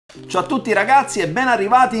Ciao a tutti ragazzi e ben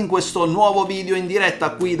arrivati in questo nuovo video in diretta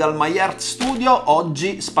qui dal My Art Studio.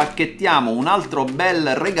 Oggi spacchettiamo un altro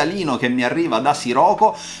bel regalino che mi arriva da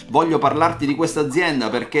SIROKO. Voglio parlarti di questa azienda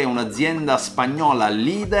perché è un'azienda spagnola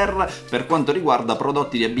leader per quanto riguarda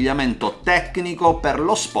prodotti di abbigliamento tecnico per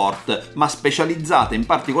lo sport, ma specializzata in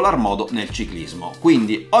particolar modo nel ciclismo.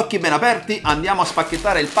 Quindi occhi ben aperti, andiamo a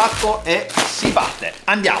spacchettare il pacco e si parte!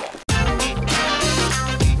 Andiamo!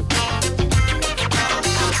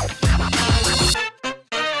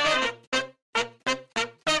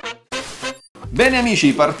 Bene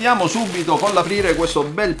amici, partiamo subito con l'aprire questo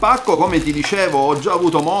bel pacco. Come ti dicevo, ho già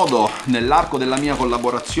avuto modo nell'arco della mia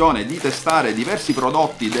collaborazione di testare diversi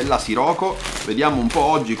prodotti della SIROKO. Vediamo un po'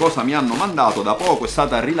 oggi cosa mi hanno mandato. Da poco è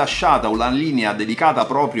stata rilasciata una linea dedicata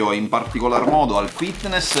proprio in particolar modo al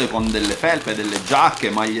fitness, con delle felpe, delle giacche,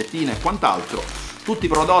 magliettine e quant'altro. Tutti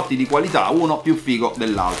prodotti di qualità, uno più figo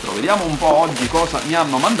dell'altro. Vediamo un po' oggi cosa mi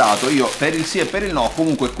hanno mandato. Io per il sì e per il no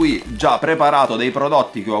comunque qui già preparato dei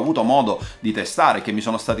prodotti che ho avuto modo di testare, che mi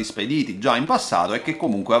sono stati spediti già in passato e che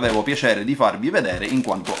comunque avevo piacere di farvi vedere in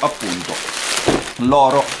quanto appunto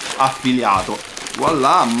loro affiliato.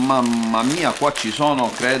 Voilà, mamma mia, qua ci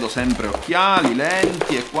sono credo sempre occhiali,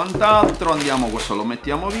 lenti e quant'altro. Andiamo, questo lo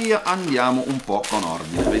mettiamo via, andiamo un po' con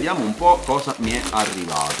ordine, vediamo un po' cosa mi è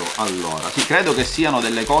arrivato. Allora, sì, credo che siano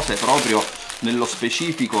delle cose proprio nello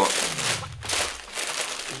specifico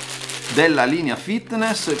della linea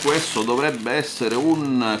fitness. Questo dovrebbe essere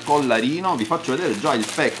un collarino. Vi faccio vedere già il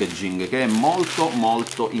packaging che è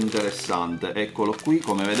molto interessante. Eccolo qui,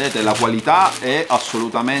 come vedete la qualità è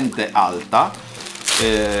assolutamente alta.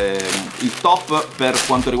 Il top per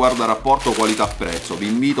quanto riguarda il rapporto qualità-prezzo. Vi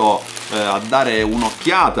invito a dare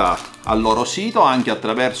un'occhiata al loro sito anche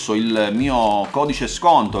attraverso il mio codice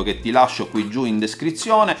sconto che ti lascio qui giù in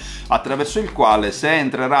descrizione, attraverso il quale se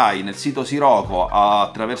entrerai nel sito SIROKO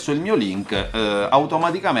attraverso il mio link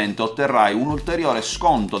automaticamente otterrai un ulteriore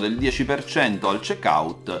sconto del 10% al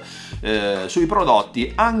checkout sui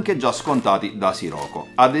prodotti anche già scontati da SIROKO.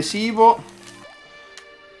 Adesivo,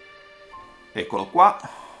 eccolo qua,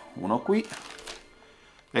 uno qui,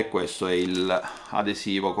 e questo è il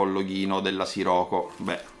adesivo col loghino della SIROKO.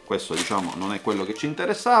 Beh, questo diciamo non è quello che ci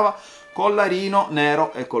interessava. Collarino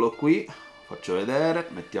nero, eccolo qui, faccio vedere,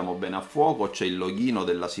 mettiamo bene a fuoco, c'è il loghino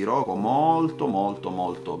della SIROKO,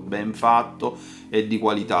 molto ben fatto e di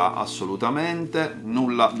qualità assolutamente,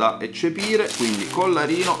 nulla da eccepire. Quindi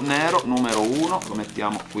collarino nero numero 1, lo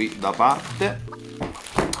mettiamo qui da parte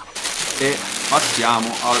e passiamo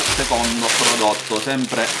al secondo prodotto,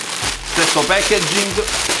 sempre stesso packaging,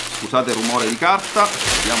 scusate il rumore di carta,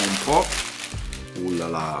 vediamo un po'.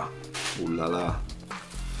 Ullala,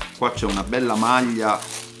 qua c'è una bella maglia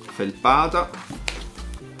felpata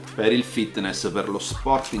per il fitness, per lo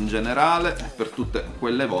sport in generale, per tutte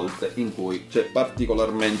quelle volte in cui c'è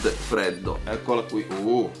particolarmente freddo. Eccola qui,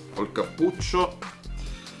 col cappuccio.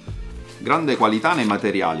 Grande qualità nei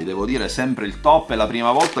materiali, devo dire sempre il top. È la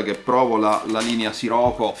prima volta che provo la linea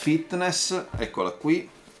SIROKO Fitness. Eccola qui.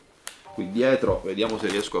 Qui dietro, vediamo se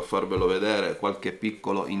riesco a farvelo vedere, qualche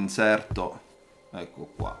piccolo inserto. Ecco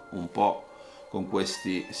qua, un po' con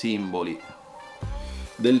questi simboli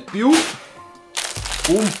del più.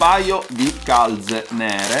 Un paio di calze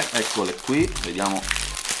nere, eccole qui. Vediamo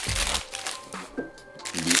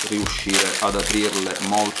di riuscire ad aprirle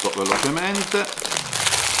molto velocemente.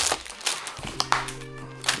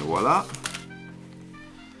 Voilà,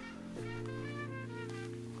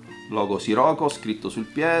 logo SIROKO scritto sul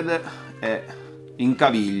piede e in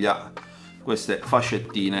caviglia queste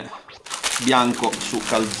fascettine bianco su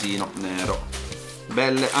calzino nero,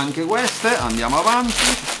 belle anche queste. Andiamo avanti,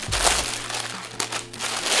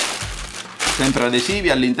 sempre adesivi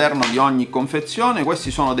all'interno di ogni confezione.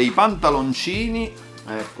 Questi sono dei pantaloncini,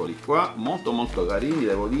 eccoli qua, molto carini,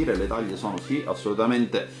 devo dire, le taglie sono sì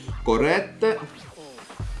assolutamente corrette.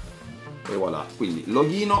 E voilà, quindi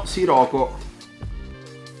loghino SIROKO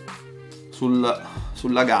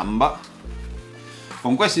sulla gamba.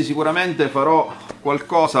 Con questi sicuramente farò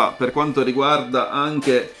qualcosa per quanto riguarda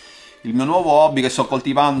anche il mio nuovo hobby che sto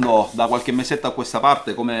coltivando da qualche mesetto a questa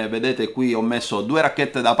parte. Come vedete qui ho messo 2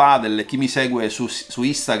 racchette da padel. Chi mi segue su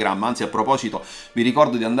Instagram, anzi a proposito vi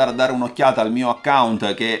ricordo di andare a dare un'occhiata al mio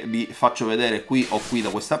account che vi faccio vedere qui o qui da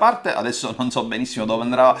questa parte. Adesso non so benissimo dove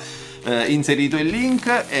andrà inserito il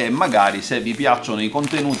link, e magari se vi piacciono i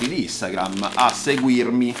contenuti di Instagram a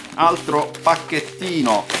seguirmi. Altro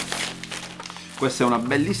pacchettino, questa è una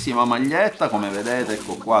bellissima maglietta, come vedete,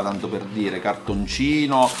 ecco qua, tanto per dire,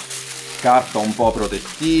 cartoncino, carta un po'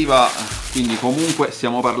 protettiva, quindi comunque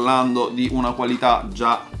stiamo parlando di una qualità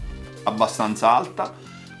già abbastanza alta.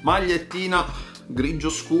 Magliettina grigio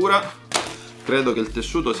scura. Credo che il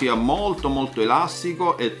tessuto sia molto molto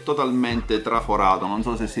elastico e totalmente traforato, non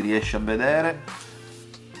so se si riesce a vedere,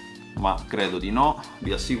 ma credo di no.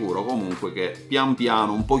 Vi assicuro comunque che pian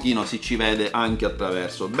piano un pochino si ci vede anche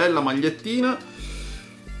attraverso. Bella magliettina,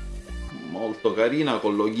 molto carina,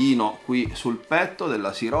 con loghino qui sul petto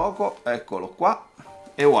della SIROKO, eccolo qua,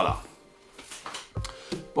 e voilà.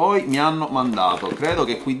 Poi mi hanno mandato, credo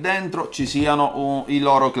che qui dentro ci siano i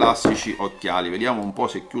loro classici occhiali. Vediamo un po'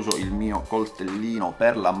 se è chiuso il mio coltellino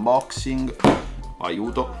per l'unboxing.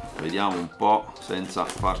 Aiuto, vediamo un po' senza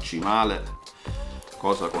farci male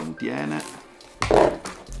cosa contiene.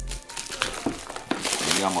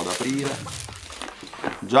 Andiamo ad aprire.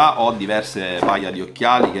 Già ho diverse paia di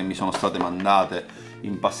occhiali che mi sono state mandate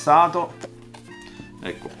in passato.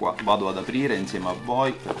 Ecco qua, vado ad aprire insieme a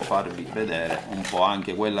voi per farvi vedere un po'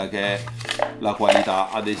 anche quella che è la qualità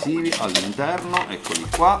adesivi all'interno. Eccoli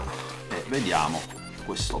qua e vediamo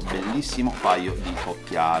questo bellissimo paio di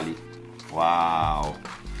occhiali. Wow,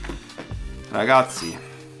 ragazzi,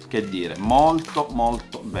 che dire, molto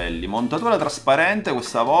molto belli. Montatura trasparente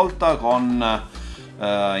questa volta con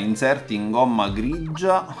inserti in gomma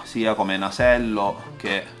grigia sia come nasello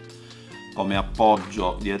che come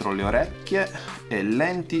appoggio dietro le orecchie e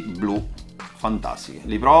lenti blu fantastiche.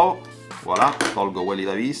 Li provo, voilà, tolgo quelli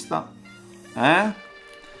da vista.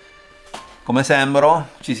 Come sembro?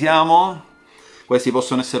 Ci siamo? Questi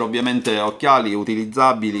possono essere ovviamente occhiali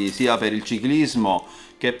utilizzabili sia per il ciclismo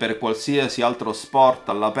che per qualsiasi altro sport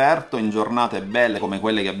all'aperto in giornate belle come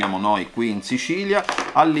quelle che abbiamo noi qui in Sicilia.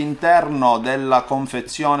 All'interno della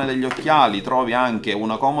confezione degli occhiali trovi anche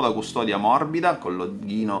una comoda custodia morbida con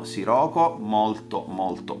loghino SIROKO, molto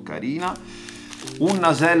molto carina, un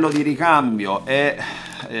nasello di ricambio e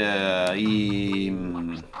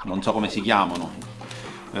non so come si chiamano,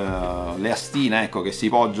 le astine, ecco, che si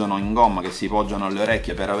poggiano in gomma, che si poggiano alle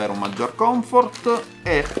orecchie per avere un maggior comfort.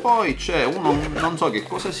 E poi c'è uno, non so che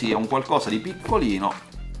cosa sia, un qualcosa di piccolino,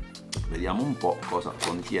 vediamo un po' cosa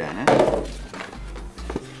contiene.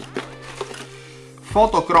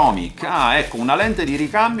 Photochromic, ecco, una lente di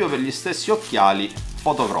ricambio per gli stessi occhiali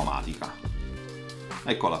fotocromatica,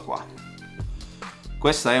 eccola qua.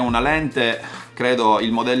 Questa è una lente, credo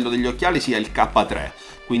il modello degli occhiali sia il K3,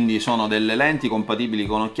 quindi sono delle lenti compatibili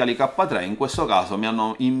con occhiali K3. In questo caso mi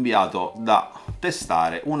hanno inviato da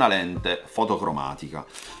testare una lente fotocromatica.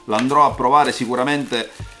 L'andrò a provare sicuramente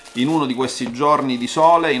in uno di questi giorni di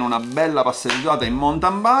sole, in una bella passeggiata in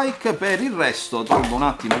mountain bike. Per il resto tolgo un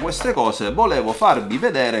attimo queste cose, volevo farvi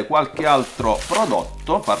vedere qualche altro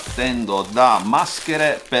prodotto partendo da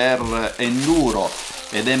maschere per enduro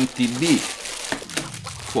ed MTB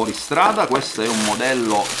fuoristrada. Questo è un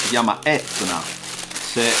modello, si chiama Etna,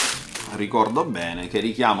 se ricordo bene, che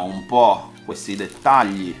richiama un po' questi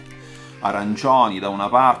dettagli arancioni da una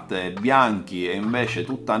parte e bianchi e invece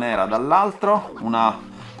tutta nera dall'altro. Una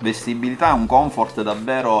vestibilità e un comfort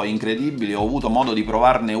davvero incredibili. Ho avuto modo di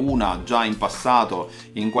provarne una già in passato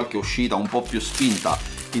in qualche uscita un po' più spinta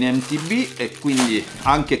in MTB e quindi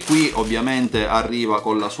anche qui ovviamente arriva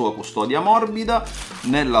con la sua custodia morbida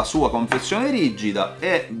nella sua confezione rigida.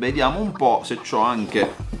 E vediamo un po' se c'ho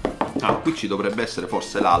anche, qui ci dovrebbe essere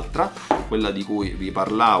forse l'altra, quella di cui vi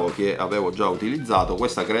parlavo che avevo già utilizzato.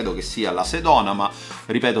 Questa credo che sia la sedona, ma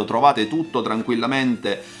ripeto, trovate tutto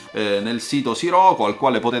tranquillamente nel sito SIROKO, al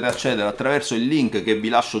quale potete accedere attraverso il link che vi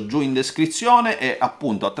lascio giù in descrizione, e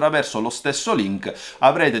appunto attraverso lo stesso link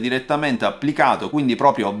avrete direttamente applicato, quindi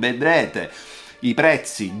proprio vedrete i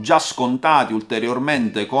prezzi già scontati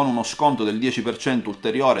ulteriormente con uno sconto del 10%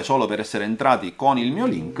 ulteriore solo per essere entrati con il mio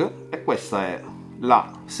link. E questa è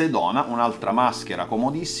la sedona, un'altra maschera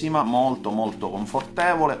comodissima, molto molto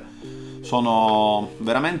confortevole, sono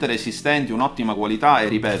veramente resistenti, un'ottima qualità e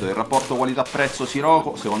ripeto, il rapporto qualità-prezzo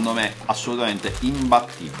SIROKO secondo me assolutamente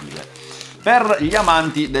imbattibile. Per gli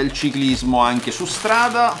amanti del ciclismo anche su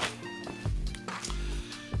strada,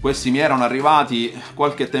 questi mi erano arrivati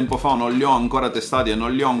qualche tempo fa, non li ho ancora testati e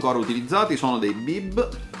non li ho ancora utilizzati, sono dei bib,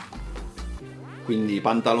 quindi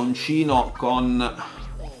pantaloncino con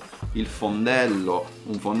il fondello,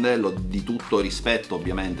 un fondello di tutto rispetto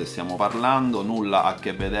ovviamente stiamo parlando, nulla a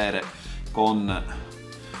che vedere con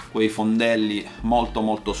quei fondelli molto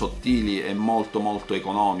molto sottili e molto molto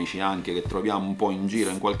economici anche che troviamo un po' in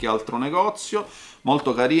giro in qualche altro negozio.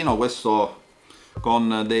 Molto carino questo,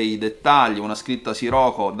 con dei dettagli, una scritta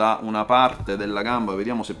SIROKO da una parte della gamba,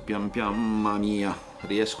 vediamo se pian piano, mamma mia,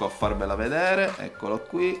 riesco a farvela vedere, eccolo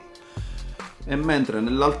qui. E mentre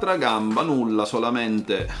nell'altra gamba nulla,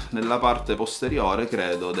 solamente nella parte posteriore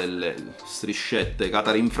credo delle striscette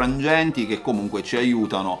catarinfrangenti che comunque ci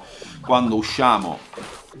aiutano quando usciamo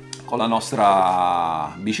con la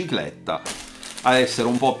nostra bicicletta a essere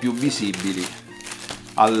un po' più visibili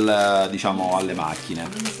diciamo alle macchine.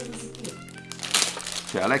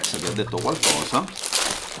 C'è Alexa che ha detto qualcosa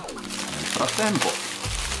nel frattempo.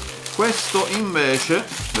 Questo invece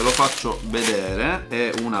ve lo faccio vedere,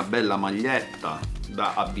 è una bella maglietta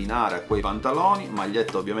da abbinare a quei pantaloni,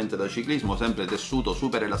 maglietta ovviamente da ciclismo, sempre tessuto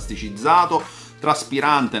super elasticizzato,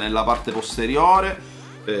 traspirante nella parte posteriore,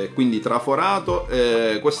 quindi traforato.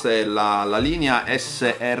 Questa è la linea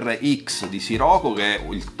SRX di SIROKO, che è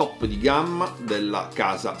il top di gamma della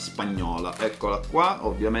casa spagnola. Eccola qua,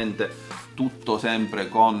 ovviamente tutto sempre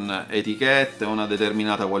con etichette, una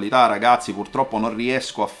determinata qualità. Ragazzi, purtroppo non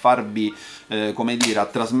riesco a farvi, come dire, a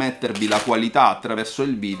trasmettervi la qualità attraverso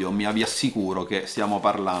il video, ma vi assicuro che stiamo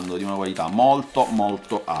parlando di una qualità molto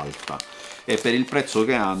molto alta, e per il prezzo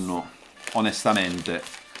che hanno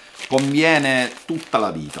onestamente conviene tutta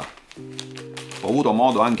la vita. Ho avuto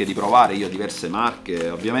modo anche di provare io diverse marche,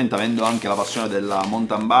 ovviamente avendo anche la passione della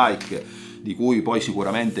mountain bike, di cui poi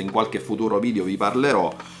sicuramente in qualche futuro video vi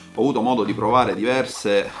parlerò. Ho avuto modo di provare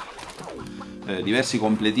diversi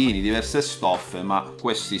completini, diverse stoffe, ma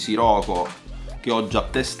questi SIROKO che ho già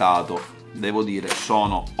testato, devo dire,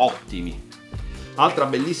 sono ottimi. Altra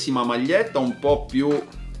bellissima maglietta, un po' più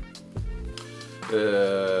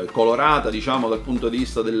colorata, diciamo, dal punto di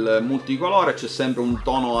vista del multicolore. C'è sempre un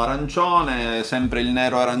tono arancione, sempre il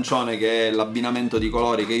nero arancione, che è l'abbinamento di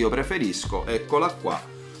colori che io preferisco. Eccola qua,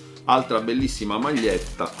 altra bellissima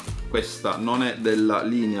maglietta. Questa non è della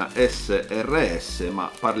linea SRS, ma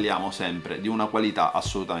parliamo sempre di una qualità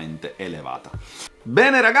assolutamente elevata.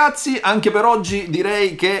 Bene ragazzi, anche per oggi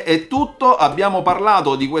direi che è tutto. Abbiamo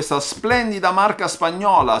parlato di questa splendida marca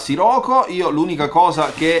spagnola SIROKO. Io l'unica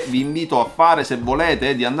cosa che vi invito a fare, se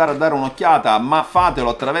volete, è di andare a dare un'occhiata, ma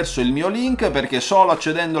fatelo attraverso il mio link, perché solo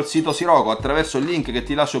accedendo al sito SIROKO attraverso il link che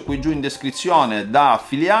ti lascio qui giù in descrizione da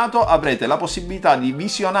affiliato avrete la possibilità di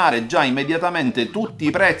visionare già immediatamente tutti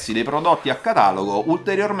i prezzi dei prodotti a catalogo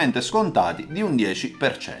ulteriormente scontati di un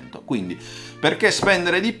 10%. Quindi perché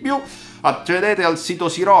spendere di più? Accedete al sito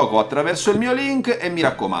SIROKO attraverso il mio link e mi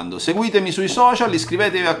raccomando, seguitemi sui social,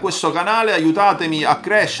 iscrivetevi a questo canale, aiutatemi a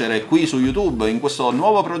crescere qui su YouTube in questo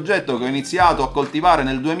nuovo progetto che ho iniziato a coltivare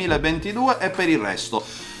nel 2022, e per il resto,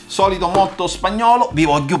 solito motto spagnolo: vi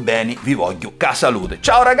voglio bene, vi voglio ca salute.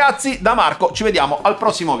 Ciao ragazzi, da Marco, ci vediamo al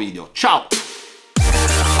prossimo video. Ciao!